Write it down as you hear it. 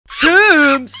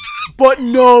GAMES, but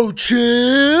no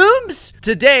chimps.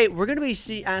 Today, we're going to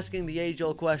be asking the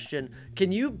age-old question,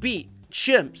 can you beat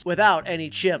chimps without any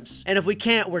chimps? And if we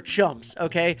can't, we're chumps,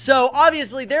 okay? So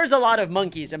obviously there's a lot of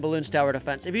monkeys in Bloons Tower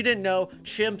Defense. If you didn't know,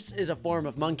 chimps is a form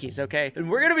of monkeys, okay? And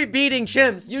we're gonna be beating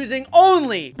chimps using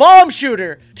only bomb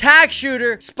shooter, tack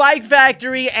shooter, spike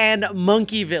factory, and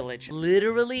monkey village.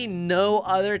 Literally no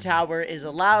other tower is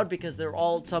allowed because they're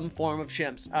all some form of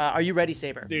chimps. Are you ready,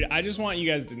 Sabre? Dude, I just want you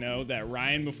guys to know that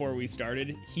Ryan, before we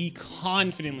started, he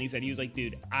confidently said, he was like,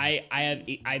 dude,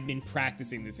 I've been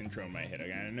practicing this intro in my head.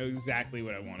 Okay? I know exactly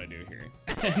what I want to do here.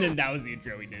 And then that was the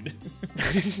intro we did.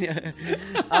 Yeah.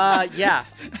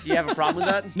 Do you have a problem with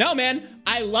that? No, man.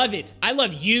 I love it. I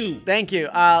love you. Thank you.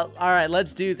 All right,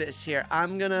 let's do this here.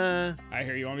 I'm gonna... I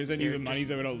hear you want me to send you some money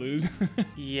so we don't lose?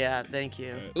 Yeah, thank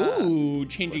you. Ooh,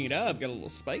 changing it up. Got a little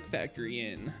spike factory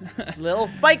in. Little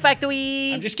spike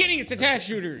factory. I'm just kidding. It's a tack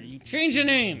shooter. You change the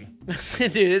name.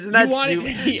 Dude, isn't that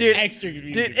stupid? Dude, extra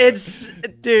confusing.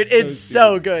 Dude, it's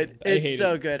so good. It's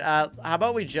so good. How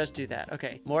about we just do that?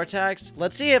 Okay, more attacks.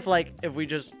 Let's see if we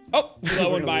just... Oh,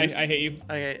 low one by. I hate you.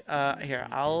 Okay, here,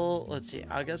 let's see.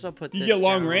 I guess I'll put this You get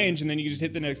long down. range, and then you can just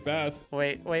hit the next path.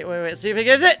 Wait. See if he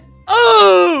gets it.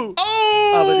 Oh!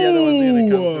 Oh! Oh, but the other one's gonna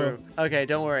come through. Okay,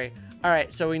 don't worry. All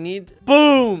right, so we need...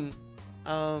 Boom!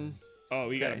 Oh,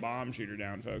 we got a bomb shooter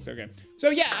down, folks. Okay. So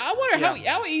yeah, I wonder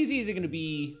how easy is it going to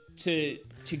be to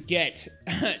get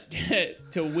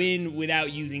to win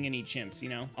without using any chimps, you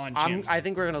know, on chimps. I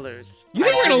think we're gonna lose. You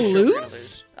think we're gonna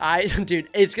lose? Dude,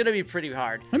 it's gonna be pretty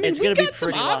hard. I mean, we've got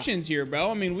some options here, bro.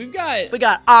 I mean, we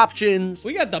got options.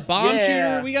 We got the bomb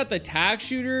shooter, we got the tack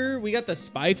shooter, we got the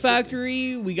spike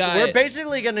factory, we're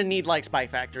basically gonna need like spike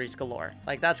factories galore.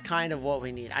 Like that's kind of what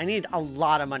we need. I need a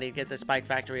lot of money to get the spike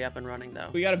factory up and running though.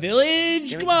 We got a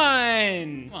village. Come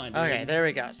on, dude. Okay, there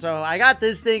we go. So I got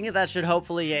this thing that should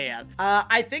hopefully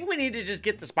I think we need to just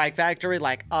get the spike factory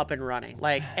like up and running,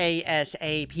 like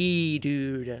ASAP,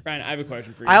 dude. Ryan, I have a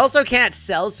question for you. I also can't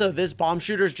sell, so this bomb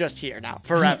shooter's just here now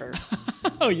forever.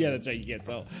 Oh yeah, that's right. You can't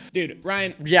sell. Dude,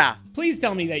 Ryan. Yeah. Please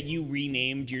tell me that you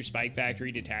renamed your spike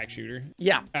factory to tack shooter.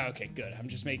 Yeah. Oh, okay, good. I'm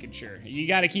just making sure. You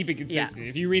got to keep it consistent. Yeah.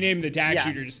 If you rename the tack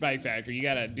shooter to spike factory, you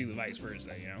got to do the vice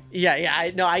versa, you know?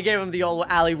 Yeah. I gave him the old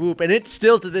alley whoop, and it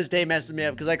still to this day messes me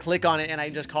up because I click on it and I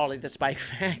just call it the spike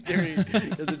factory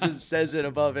because it just says it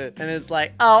above it, and it's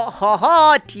like, oh, ha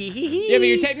ha, tee hee hee. Yeah, but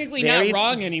you're technically not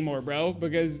wrong anymore, bro,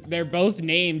 because they're both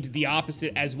named the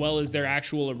opposite as well as their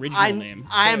actual original name.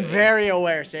 I'm very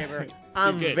aware, Sabre.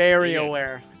 I'm very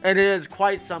aware. It is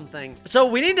quite something. So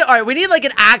we need like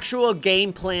an actual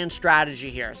game plan strategy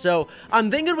here. So I'm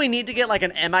thinking we need to get like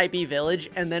an MIB village,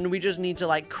 and then we just need to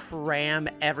like cram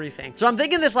everything. So I'm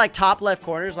thinking this like top left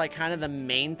corner is like kind of the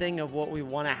main thing of what we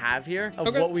want to have here,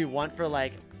 of what we want for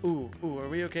like, ooh, are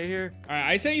we okay here? All right,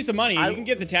 I sent you some money. You can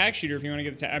get the tack shooter if you want to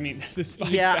get the the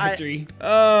spike factory.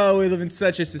 Oh, we live in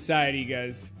such a society,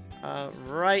 guys.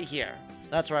 Right here.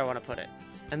 That's where I want to put it.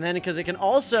 And then because it can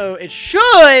also, it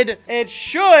should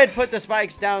put the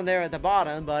spikes down there at the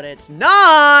bottom, but it's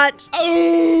not.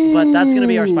 Oh! But that's going to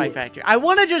be our spike factory. I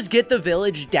want to just get the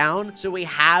village down so we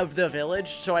have the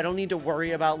village, so I don't need to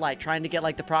worry about like trying to get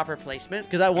like the proper placement,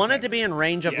 because I want it to be in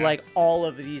range of like all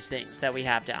of these things that we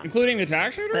have down. Including the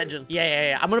tack shooter?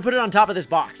 Yeah. I'm going to put it on top of this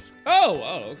box.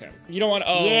 Oh, okay. You don't want,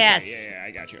 yes. Okay. Yeah,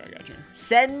 I got you.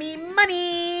 Send me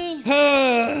money.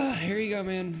 Here you go,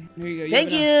 man. Here you go.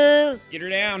 Thank you. Get her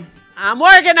down. I'm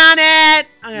working on it.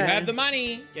 Okay. You have the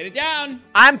money. Get it down.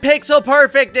 I'm pixel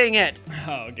perfecting it.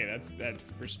 Oh, okay.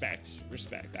 That's respect. I have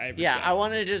respect. Yeah, I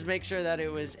wanted to just make sure that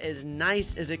it was as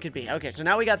nice as it could be. Okay, so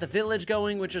now we got the village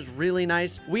going, which is really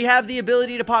nice. We have the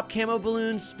ability to pop camo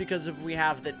balloons because we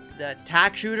have the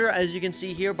tack shooter, as you can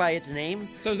see here by its name.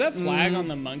 So is that flag on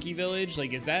the monkey village?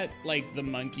 Like, is that like the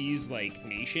monkeys like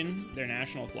nation, their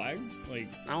national flag? Like,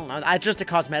 I don't know. That's just a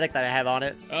cosmetic that I have on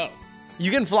it. Oh. You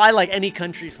can fly like any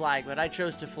country flag, but I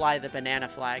chose to fly the banana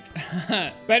flag.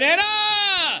 Banana!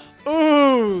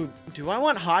 Ooh! Do I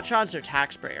want hot shots or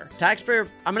tack sprayer? Tack sprayer,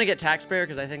 I'm gonna get tack sprayer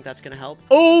because I think that's gonna help.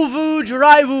 Ovu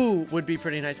Drivu would be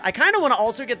pretty nice. I kind of want to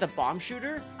also get the bomb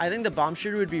shooter. I think the bomb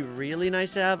shooter would be really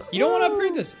nice to have. You don't want to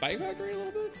upgrade the spike factory a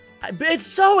little bit? It's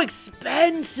so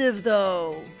expensive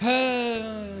though.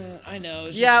 I know.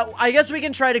 Yeah, I guess we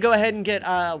can try to go ahead and get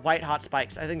white hot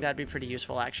spikes. I think that'd be pretty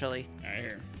useful actually. All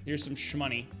right, Here's some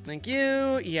shmoney. Thank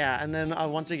you. Yeah, and then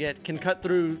once we can cut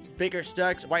through bigger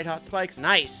stacks, white hot spikes.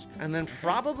 Nice. And then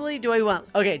probably, do we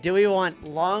want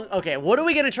long? Okay, what are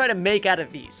we gonna try to make out of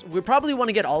these? We probably want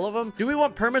to get all of them. Do we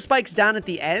want perma spikes down at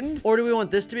the end, or do we want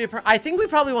this to be I think we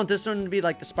probably want this one to be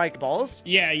like the spiked balls.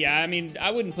 Yeah. I mean, I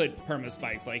wouldn't put perma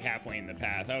spikes like halfway in the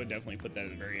path. I would definitely put that at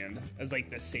the very end as like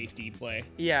the safety play.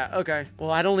 Yeah. Okay.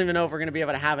 Well, I don't even know if we're gonna be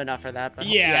able to have enough for that. But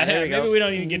yeah, there we go. Maybe we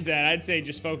don't even get to that. I'd say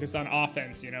just focus on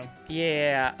offense. You know.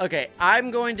 Yeah. Okay. I'm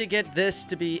going to get this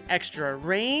to be extra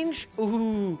range.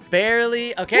 Ooh,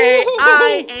 barely. Okay. Ooh.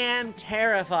 I am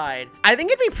terrified. I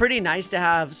think it'd be pretty nice to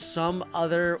have some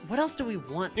other. What else do we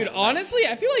want? Dude, honestly,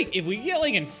 I feel like if we get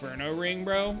like Inferno Ring,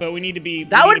 bro, but we need to be.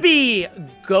 That would be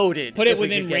goated. Put it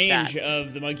within range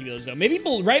of the Monkey Village, though. Maybe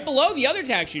right below the other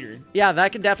tack shooter. Yeah,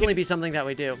 that could definitely be something that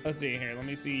we do. Let's see here. Let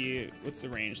me see. What's the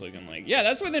range looking like? Yeah,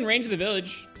 that's within range of the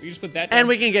village. We just put that down. And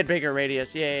we can get bigger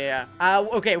radius. Yeah.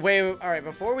 Okay, wait. All right,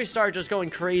 before we start just going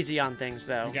crazy on things,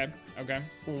 though. Okay.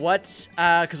 What?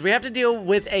 Because we have to deal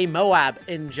with a Moab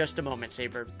in just a moment,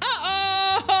 Sabre. Uh-oh!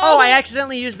 Oh, I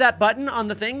accidentally used that button on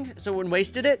the thing, so it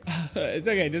wasted it. It's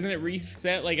okay. Doesn't it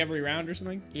reset like every round or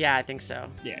something? Yeah, I think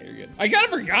so. Yeah, you're good. I kind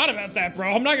of forgot about that,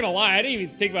 bro. I'm not gonna lie. I didn't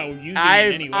even think about using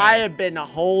it anyway. I have been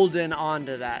holding on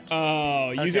to that. Oh,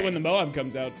 use it when the Moab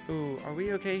comes out. Ooh, are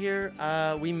we okay here?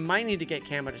 We might need to get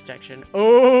camo detection.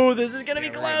 Oh, this is gonna be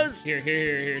close. Right.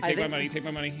 Here. Take my money. Take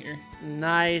my money. Here.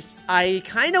 Nice. I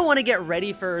kind of want to get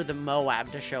ready for the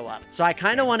Moab to show up. So I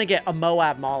kind of want to get a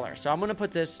Moab Mauler. So I'm going to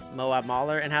put this Moab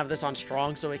Mauler and have this on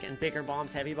strong so we can bigger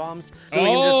bombs, heavy bombs. So we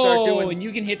can just start doing. And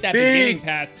you can hit that beginning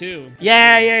path too.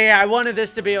 Yeah. I wanted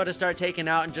this to be able to start taking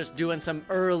out and just doing some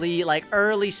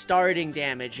early starting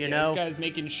damage, you know? This guy's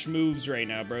making schmoves right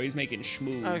now, bro. He's making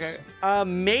schmoves. Okay.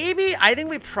 Maybe, I think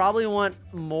we probably want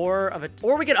more of a,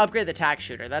 or we could upgrade the tack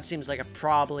shooter. That seems like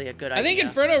probably a good idea. I think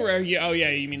Inferno, oh yeah,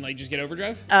 you mean like just get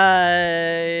overdrive?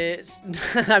 I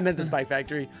meant the Spike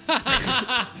Factory.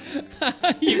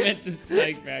 You meant the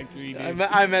Spike Factory, dude.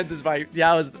 I meant the Spike.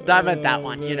 Yeah, I meant that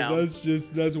one, man, you know.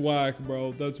 That's whack,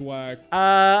 bro. That's whack.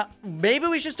 Maybe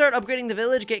we should start upgrading the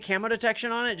village, get camo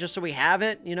detection on it, just so we have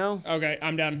it, you know? Okay,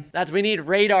 I'm done. We need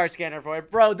radar scanner for it.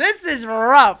 Bro, this is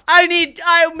rough. I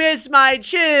miss my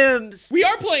chimps. We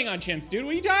are playing on chimps, dude.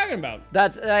 What are you talking about?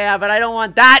 Yeah, but I don't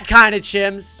want that kind of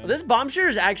chimps. Well, this bomb shooter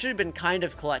has actually been kind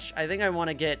of clutch. I think I want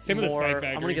to get Same with the Spike Factory.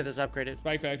 I'm gonna get this upgraded.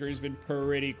 Spike Factory's been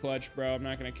pretty clutch, bro. I'm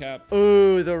not gonna cap.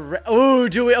 Ooh,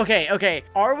 do we? Okay.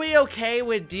 Are we okay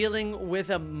with dealing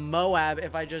with a Moab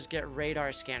if I just get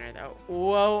radar scanner though?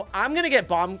 Whoa, I'm gonna get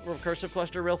bomb recursive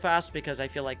cluster real fast because I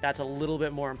feel like that's a little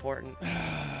bit more important.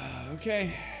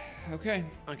 Okay,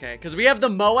 because we have the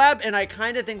Moab, and I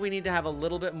kind of think we need to have a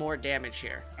little bit more damage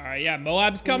here. All right, yeah,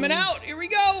 Moab's coming out. Here we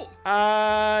go.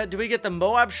 Do we get the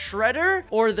Moab Shredder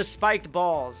or the spiked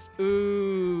balls?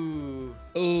 Ooh.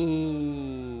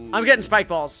 I'm getting spiked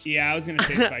balls. Yeah, I was gonna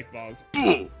say spiked balls.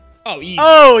 Oh, easy.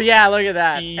 Oh, yeah, look at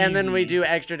that. Easy. And then we do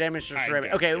extra damage to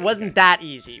Shredder. Okay, it okay. wasn't that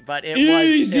easy, but it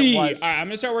easy. was. All right, I'm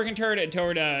gonna start working toward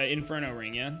Inferno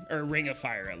Ring, yeah? Or Ring of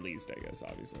Fire, at least, I guess,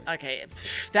 obviously. Okay,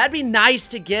 that'd be nice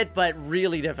to get, but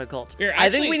really difficult. Here, I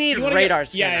think we need radar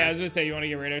scanner. Yeah, I was gonna say, you want to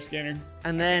get radar scanner?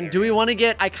 And then, do we want to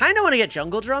get, I kind of want to get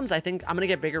jungle drums. I think I'm going to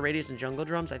get bigger radius and jungle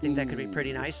drums. I think that could be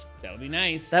pretty nice. That'll be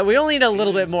nice. We only need a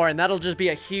little bit more, and that'll just be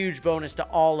a huge bonus to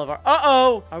all of our,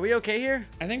 are we okay here?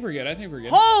 I think we're good.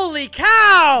 Holy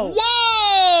cow!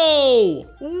 Whoa!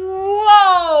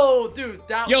 Dude,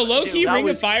 low-key Ring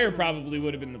of Fire probably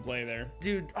would have been the play there.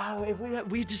 Dude, if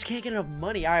we just can't get enough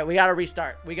money. All right, we got to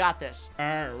restart. We got this. All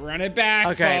right, run it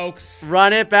back, folks.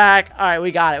 Run it back. All right,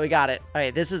 we got it. All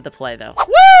right, this is the play, though.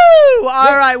 Woo!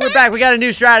 All right, we're back. We got a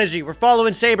new strategy. We're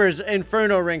following Sabre's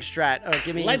Inferno Ring strat. Oh,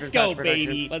 give me. Let's go,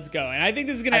 baby. Let's go. And I think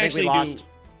this is gonna actually do.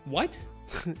 What?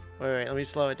 wait. Let me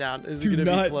slow it down. This is gonna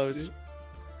be close.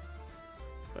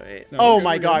 Wait. No, oh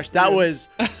my gosh, that was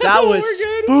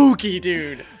spooky,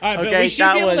 dude. All right, but we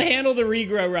should be able to handle the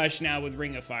regrow rush now with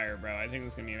Ring of Fire, bro. I think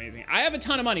that's gonna be amazing. I have a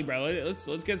ton of money, bro.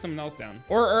 Let's get something else down,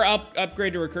 or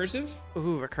upgrade to recursive.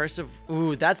 Ooh, recursive.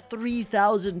 Ooh, that's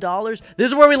 $3,000. This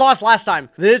is where we lost last time.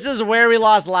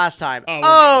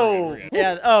 Oh, we're good.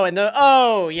 Yeah.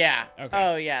 Yeah. Okay.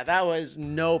 Oh yeah, that was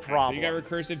no problem. Right, so you got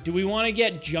recursive. Do we want to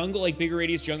get jungle, like bigger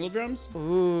radius jungle drums?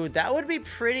 Ooh, that would be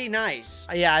pretty nice.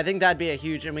 Yeah, I think that'd be a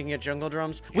huge. And we can get jungle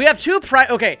drums. We have two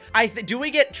Okay, do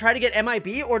we try to get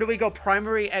MIB, or do we go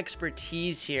primary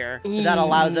expertise here? Ooh. That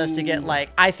allows us to get like,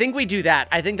 I think we do that.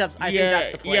 I think that's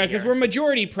the play. Yeah, because we're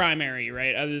majority primary,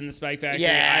 right? Other than the spike factory.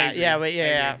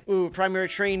 Yeah. Ooh, primary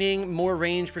training, more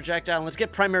range projectile. Let's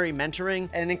get primary mentoring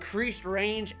and increased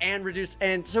range and reduce.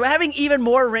 And so having even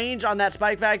more range on that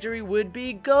spike factory would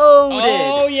be goated.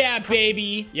 Oh yeah,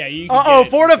 baby. Yeah, you.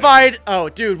 Fortified. Oh,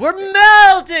 dude, we're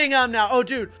melting them now. Oh,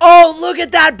 dude. Oh, look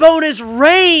at that bonus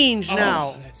range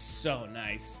now. Oh, that's so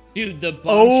nice. Dude, the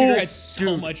bomb shooter has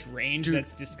so much range.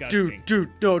 That's disgusting. Dude,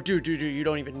 you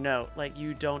don't even know. Like,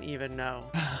 you don't even know.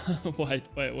 What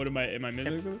am I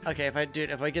missing something? Okay,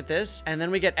 if I get this, and then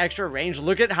we get extra range,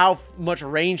 look at how much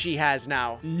range he has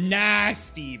now.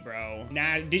 Nasty, bro.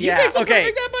 Did you pixel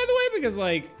perfect that, by the way? Because,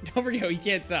 like, don't forget, we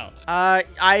can't sell.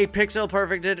 I pixel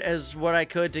perfected as what I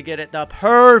could to get it the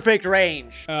perfect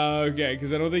range. Okay,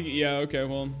 because I don't think, okay,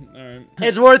 well, all right.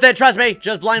 It's worth it, trust me.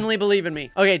 Just blindly believe in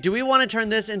me. Okay, do we want to turn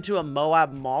this into a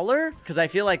Moab Mauler? Because I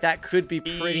feel like that could be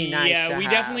pretty nice to Yeah, we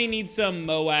have. Definitely need some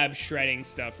Moab shredding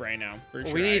stuff right now, for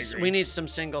sure. We need some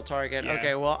single target. Yeah.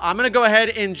 Okay, well, I'm gonna go ahead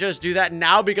and just do that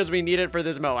now because we need it for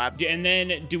this Moab. And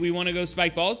then, do we want to go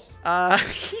spike balls? We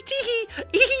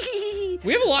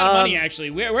have a lot of money,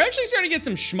 actually. We're actually starting to get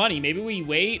some shmoney. Maybe we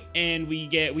wait and we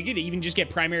could even just get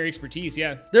primary expertise,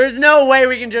 yeah. There's no way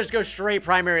we can just go straight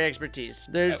primary expertise.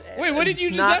 Wait, what did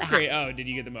you just upgrade? Oh, did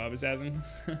you get the Moab Assassin?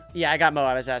 Yeah, I got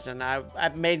Moab Assassin.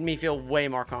 It made me feel way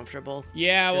more comfortable.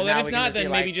 Yeah, well, then if not,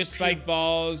 then maybe just spike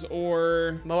balls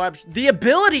or... Moab. The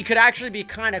ability could actually be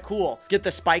kind of cool. Get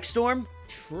the Spike Storm.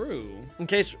 True. In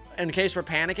case we're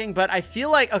panicking, but I feel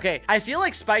like,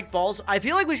 spike balls, I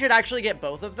feel like we should actually get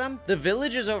both of them. The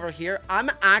village is over here.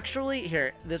 I'm actually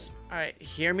here. All right,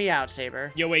 hear me out,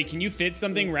 Sabre. Yo, wait, can you fit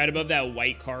something right above that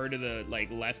white car to the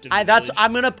left of the village?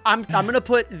 I'm gonna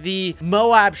put the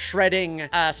Moab shredding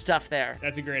stuff there.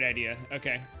 That's a great idea.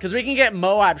 Okay. Because we can get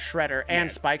Moab Shredder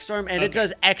and Spike Storm, and it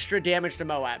does extra damage to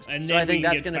Moabs. And so then I think we can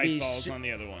that's get gonna spike be balls on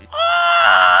the other one.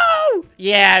 Oh!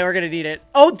 Yeah, we're gonna need it.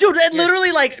 Oh, dude, it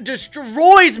literally like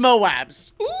destroys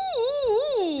Moabs.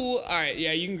 Ooh. All right,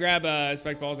 yeah, you can grab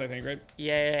spike balls, I think, right?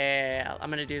 Yeah, I'm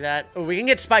gonna do that. Oh, we can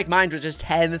get spike mines with just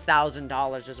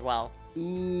 $10,000 as well.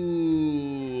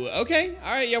 Ooh, okay.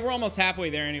 All right, yeah, we're almost halfway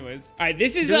there anyways. All right,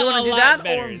 this is a lot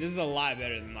better. This is a lot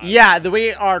better than last. Yeah,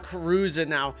 we are cruising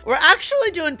now. We're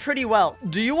actually doing pretty well.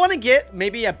 Do you want to get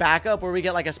maybe a backup where we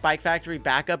get like a Spike Factory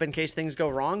backup in case things go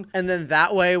wrong? And then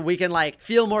that way we can like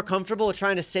feel more comfortable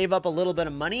trying to save up a little bit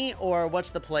of money, or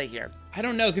what's the play here? I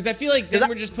don't know, because I feel like then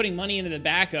we're just putting money into the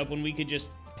backup when we could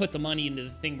just put the money into the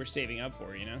thing we're saving up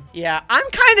for, you know? Yeah, I'm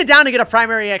kind of down to get a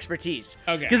primary expertise.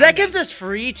 Okay. Because that gives us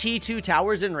free T2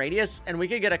 towers in radius, and we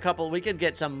could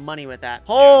get some money with that.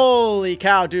 Holy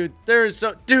cow, dude.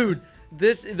 Dude.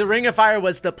 The Ring of Fire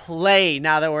was the play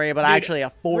now that we're able to actually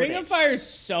afford it. Ring of Fire is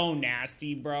so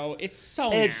nasty, bro. It's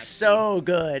so nasty. It's so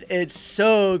good. It's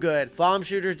so good. Bomb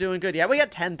shooter's doing good. Yeah, we got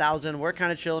 10,000. We're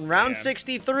kind of chilling. Round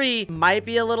 63 might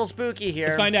be a little spooky here.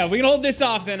 Let's find out. If we can hold this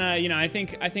off, then, I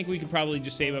think we could probably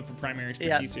just save up for primary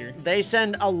expertise here. They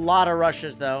send a lot of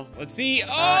rushes, though. Let's see.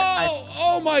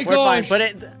 Oh my gosh. We're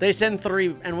fine, but they send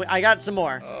 3, and I got some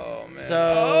more. Oh, man. So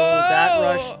that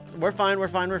rush, we're fine.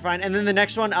 And then the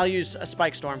next one, I'll use a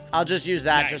Spike Storm. I'll just use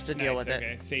that just to deal with it.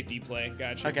 Okay, safety play.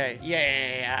 Gotcha. Okay,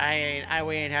 yeah,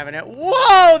 we ain't having it.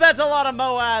 Whoa, that's a lot of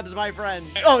Moabs, my friend.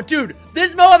 Oh, dude,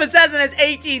 this Moab Assassin has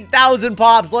 18,000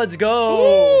 pops. Let's go.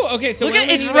 Ooh, okay, so look at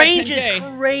its range is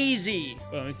crazy.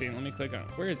 Well, let me see. Let me click on it.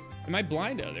 Am I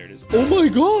blind? Oh, there it is. Oh my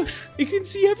gosh, it can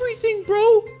see everything,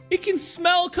 bro. It can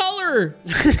smell color.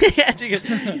 Yeah,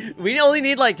 dude, we only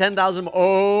need like 10,000.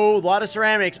 Oh, a lot of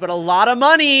ceramics, but a lot of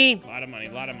money. A lot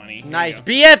of money. Nice.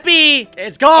 BFB.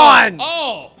 It's gone.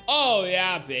 Oh,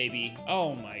 yeah, baby.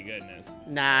 Oh, my goodness.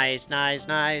 Nice.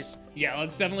 Yeah,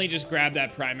 let's definitely just grab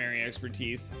that primary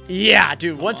expertise. Yeah,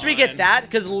 dude. Once we get that,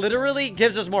 because literally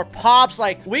gives us more pops.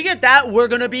 Like, we get that, we're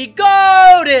going to be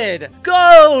goated.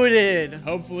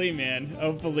 Hopefully, man.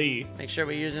 Hopefully. Make sure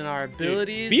we're using our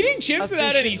abilities. Dude, beating chimps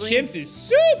without any chimps is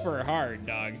super hard,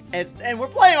 dog. And we're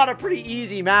playing on a pretty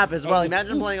easy map as well.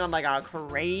 Imagine playing on like a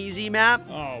crazy map.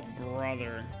 Oh,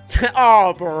 brother.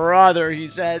 Oh, brother, he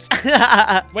says. Wait,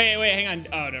 hang on.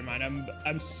 Oh, never mind.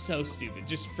 I'm so stupid.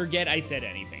 Just forget I said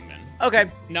anything, then.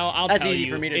 Okay. No, I'll tell you. That's easy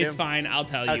for me to do. It's fine. I'll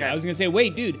tell you. Okay. I was gonna say,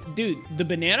 wait, dude, the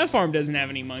banana farm doesn't have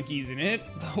any monkeys in it,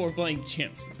 but we're playing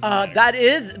chimps.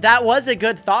 That was a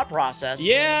good thought process.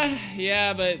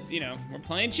 Yeah, but we're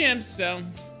playing chimps, so.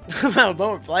 But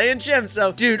we're playing chimps,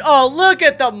 so dude. Oh, look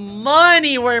at the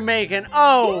money we're making.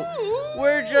 Oh.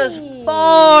 We're just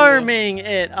farming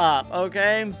it up,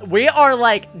 okay? We are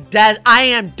like dead. I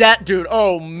am dead, dude.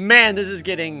 Oh man, this is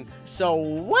getting so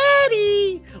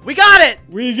wetty. We got it.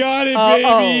 We got it,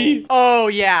 baby. Oh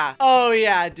yeah. Oh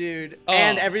yeah, dude.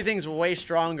 And everything's way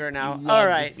stronger now. All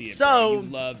right. So you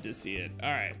love to see it.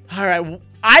 All right. All right.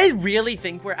 I really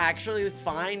think we're actually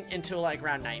fine until like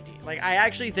round 90. Like I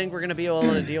actually think we're gonna be able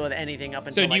to deal with anything up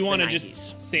until. So do you want to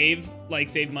just save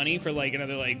money for like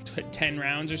another like 10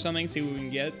 rounds or something? See what we can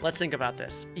get. Let's think about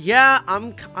this. Yeah,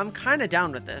 I'm kind of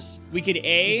down with this. We could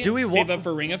save up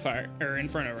for Ring of Fire or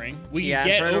Inferno Ring. We could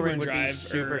get Overdrive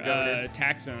or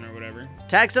Tax Zone or whatever.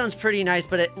 Tax Zone's pretty nice,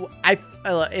 but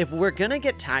if we're gonna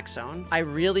get Tax Zone, I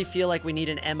really feel like we need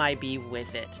an MIB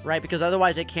with it, right? Because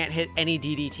otherwise it can't hit any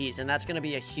DDTs, and that's gonna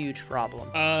be a huge problem.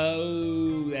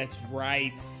 Oh, that's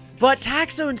right. But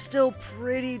Tax Zone's still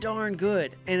pretty darn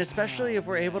good, and especially if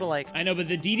we're able to like. I know, but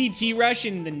the DDT rush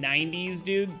in the 90s,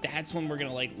 dude, that's when we're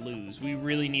gonna like lose. We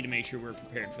really need to make sure we're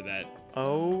prepared for that.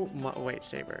 Oh my, wait,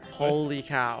 Sabre. Holy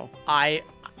cow.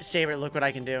 Sabre, look what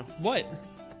I can do. What?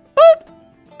 Boop!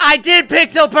 I did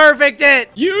pixel perfect it!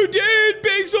 You did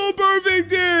pixel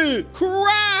perfect it!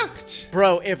 Cracked!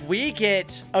 Bro, if we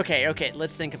get... Okay,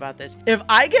 let's think about this. If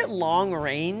I get long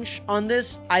range on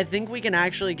this, I think we can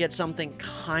actually get something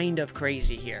kind of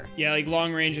crazy here. Yeah, like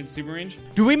long range and super range?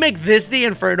 Do we make this the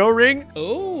Inferno ring?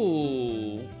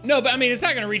 Oh. No, but I mean, it's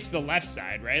not gonna reach the left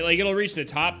side, right? Like, it'll reach the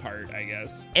top part, I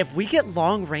guess. If we get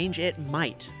long range, it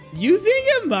might. You think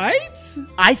it might?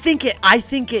 I think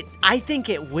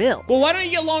it will. Well, why don't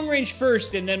you get long range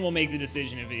first, and then we'll make the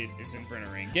decision if it's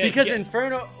Inferno ring.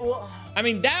 Inferno. Well, I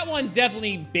mean, that one's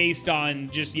definitely based on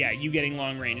just you getting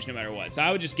long range no matter what. So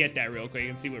I would just get that real quick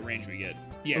and see what range we get.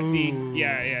 Yeah. Ooh.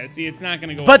 See, see, it's not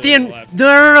gonna go. But all the way to the left.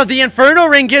 No. The Inferno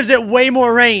ring gives it way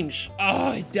more range.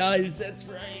 Oh, it does. That's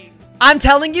right. I'm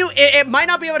telling you, it might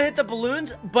not be able to hit the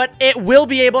balloons, but it will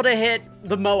be able to hit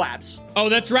the Moabs. Oh,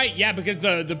 that's right. Yeah, because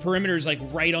the perimeter is like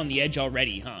right on the edge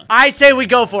already, huh? I say we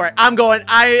go for it. I'm going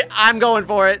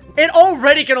for it. It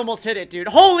already can almost hit it, dude.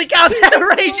 Holy cow,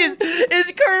 that range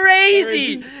is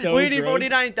crazy. So we need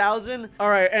 49,000. All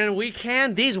right,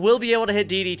 and these will be able to hit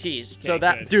DDTs. Okay,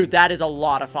 so dude, that is a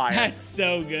lot of fire. That's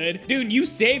so good. Dude, you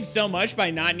saved so much by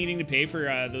not needing to pay for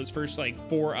those first like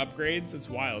 4 upgrades. That's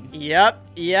wild. Yep.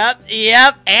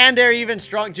 And they're even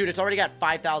strong. Dude, it's already got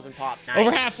 5,000 pops. Nice.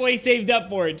 Over halfway saved up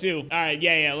for it too. All right,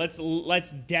 yeah.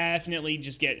 Let's definitely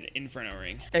just get Inferno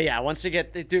ring. Yeah, once we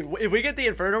get dude, if we get the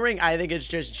Inferno ring, I think it's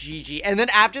just GG. And then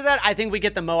after that, I think we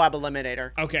get the Moab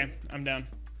Eliminator. Okay, I'm down.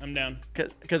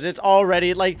 Because it's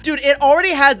already like, dude, it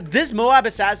already has this Moab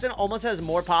Assassin almost has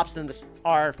more pops than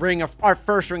our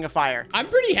first Ring of Fire. I'm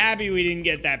pretty happy we didn't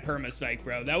get that perma spike,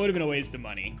 bro. That would have been a waste of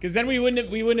money. Because then we wouldn't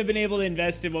have been able to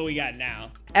invest in what we got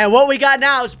now. And what we got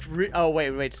now is oh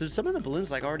wait. So some of the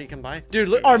balloons like already combined. Dude,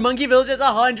 look, our Monkey Village has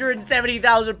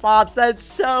 170,000 pops. That's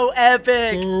so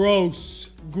epic.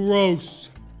 Gross.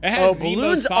 It Oh, has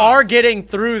balloons are getting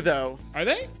through though. Are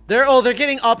they? They're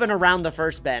getting up and around the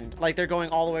first bend. Like they're going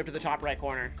all the way up to the top right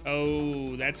corner.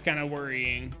 Oh, that's kind of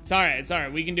worrying. It's all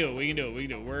right. We can do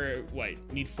it. We're what?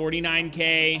 Need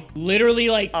 49K. Literally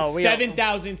like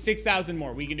 7,000, 6,000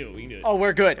 more. We can do it. Oh,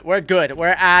 we're good.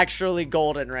 We're actually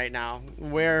golden right now.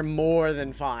 We're more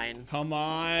than fine. Come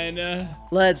on.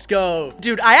 Let's go.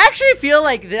 Dude, I actually feel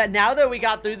like that now that we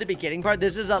got through the beginning part,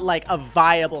 this is like a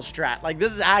viable strat. Like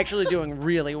this is actually doing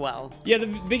really well. Yeah, the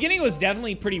beginning was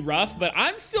definitely pretty rough, but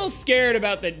I'm still scared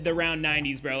about the round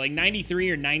 90s, bro. Like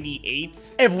 93 or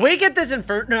 98. If we get this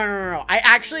no. I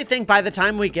actually think by the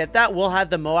time we get that, we'll have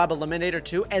the Moab Eliminator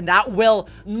too, and that will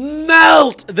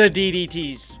melt the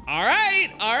DDTs. All right.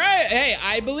 Hey,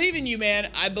 I believe in you, man.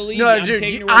 I believe you. I'm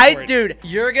taking your word for it. Dude,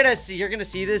 you're gonna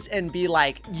see this and be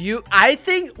like, I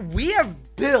think we have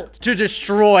built to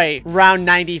destroy round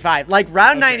 95. Like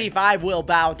round 95 will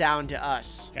bow down to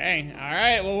us. Okay, all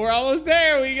right. Well, we're almost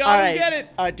there. We can almost get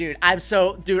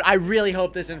it. Dude, I really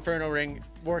hope this Inferno ring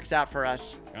works out for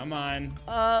us. Come on.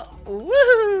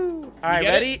 Woohoo! All right,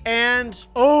 ready? And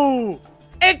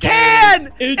it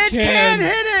can! It can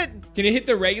hit it! Can it hit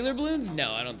the regular balloons?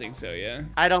 No, I don't think so, yeah.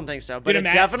 I don't think so, but it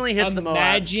definitely hits the Moab.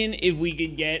 Imagine if we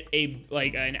could get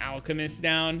an alchemist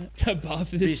down to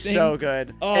buff this thing. So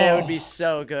good. Oh, it would be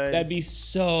so good. That'd be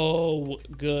so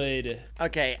good.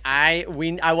 Okay, I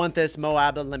want this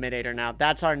Moab Eliminator now.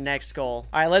 That's our next goal.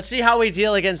 All right, let's see how we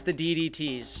deal against the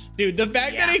DDTs. Dude, the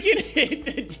fact that it can hit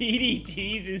the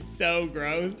DDTs is so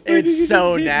gross. It's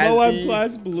so nasty. Moab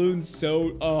class balloons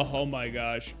so... Oh my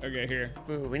gosh. Okay, here.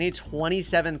 Ooh, we need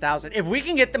 27,000. If we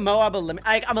can get the Moab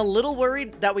Eliminator... I'm a little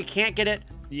worried that we can't get it.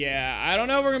 Yeah, I don't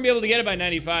know if we're going to be able to get it by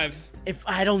 95. if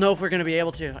I don't know if we're gonna be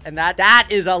able to, and that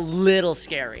is a little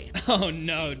scary. Oh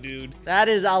no, dude. That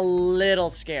is a little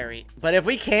scary. But if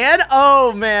we can,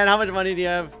 oh man, how much money do you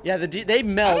have? Yeah, they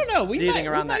melt. I don't know. We might be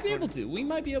corner. able to. We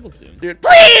might be able to. Dude,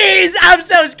 please! I'm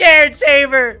so scared,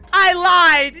 Sabre. I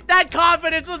lied. That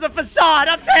confidence was a facade.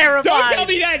 I'm terrified. Don't tell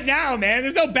me that now, man.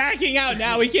 There's no backing out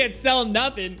now. We can't sell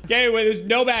nothing. Okay, wait, there's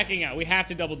no backing out. We have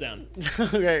to double down.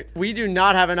 Okay, we do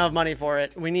not have enough money for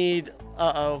it. We need,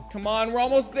 uh-oh. Come on, we're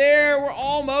almost there. We're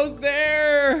almost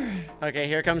there. Okay,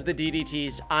 here comes the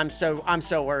DDTs. I'm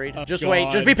so worried. Just God.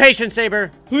 wait. Just be patient,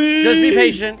 Sabre. Please. Just be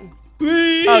patient.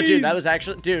 Please. Oh, dude, that was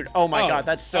actually, dude. Oh my God,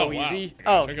 that's so wow. easy.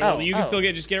 Gosh, okay, well, you can still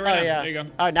just get it right now. Yeah. There you go.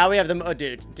 Oh, now we have them. Oh,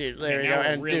 dude, there we go.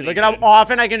 And really dude, look at how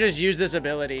often I can just use this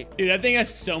ability. Dude, that thing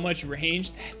has so much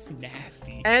range. That's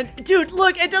nasty. And dude,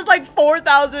 look, it does like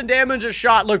 4,000 damage a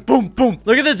shot. Look, boom, boom.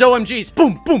 Look at this OMGs.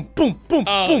 Boom, boom, boom, boom,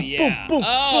 oh, boom, yeah. boom, boom.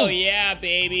 Oh boom. yeah,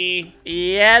 baby.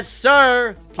 Yes,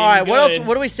 sir. All right, what good. else?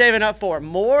 What are we saving up for?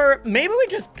 More? Maybe we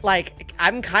just like.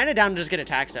 I'm kind of down to just get a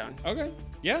tax zone. Okay.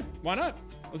 Yeah. Why not?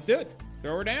 Let's do it.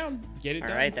 Throw her down. Get it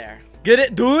done. All right, there. Get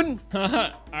it done. All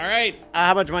right.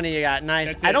 How much money you got? Nice.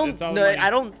 That's it. That's all the money. I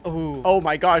don't. Ooh. Oh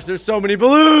my gosh, there's so many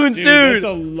balloons, dude. That's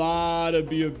a lot of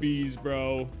BFBs,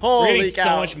 bro. Holy we're getting cow.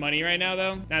 so much money right now,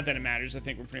 though. Not that it matters. I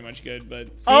think we're pretty much good, but.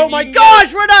 Oh my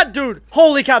gosh, we're not, dude.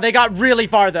 Holy cow, they got really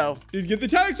far though. Dude, get the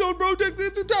tax zone, bro. Get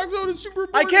the tax zone. It's super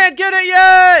important. I can't get it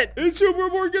yet. It's super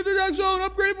important. Get the tax zone.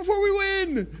 Upgrade it before we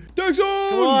win. Tax zone.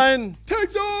 Come on.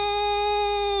 Tax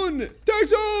zone. Tax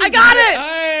zone. I got it.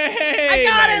 Hey, I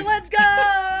got nice. it. Let's go.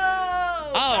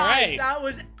 All right. That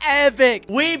was epic.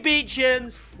 We beat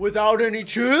Chimps without any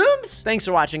chimps. Thanks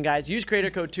for watching, guys. Use creator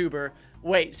code Tewbre.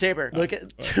 Wait, Sabre, look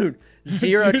at, dude,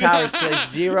 0 towers play,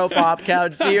 0 pop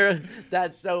count, 0.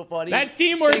 That's so funny. That's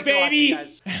teamwork, Thanks for watching, baby.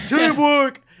 guys.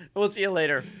 Teamwork. We'll see you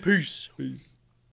later. Peace. Peace.